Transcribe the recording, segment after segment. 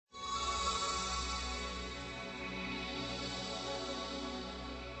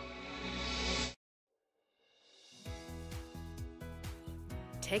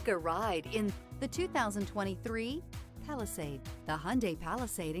Take a ride in the 2023 Palisade. The Hyundai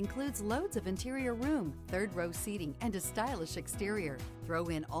Palisade includes loads of interior room, third-row seating, and a stylish exterior. Throw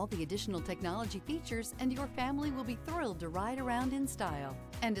in all the additional technology features and your family will be thrilled to ride around in style,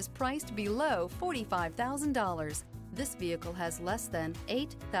 and is priced below $45,000. This vehicle has less than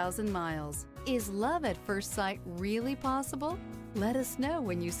 8,000 miles. Is love at first sight really possible? Let us know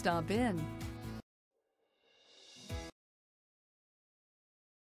when you stop in.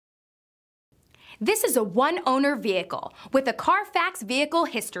 This is a one-owner vehicle with a Carfax Vehicle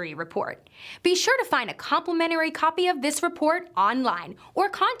History Report. Be sure to find a complimentary copy of this report online or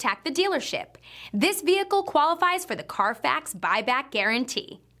contact the dealership. This vehicle qualifies for the Carfax Buyback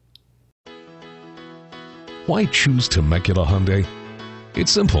Guarantee. Why choose Temecula Hyundai?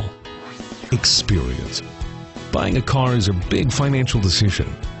 It's simple. Experience. Buying a car is a big financial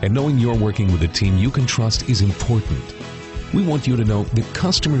decision, and knowing you're working with a team you can trust is important. We want you to know that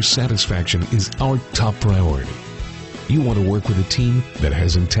customer satisfaction is our top priority. You want to work with a team that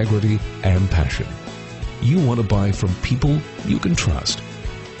has integrity and passion. You want to buy from people you can trust.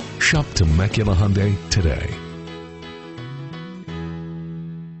 Shop Temecula Hyundai today.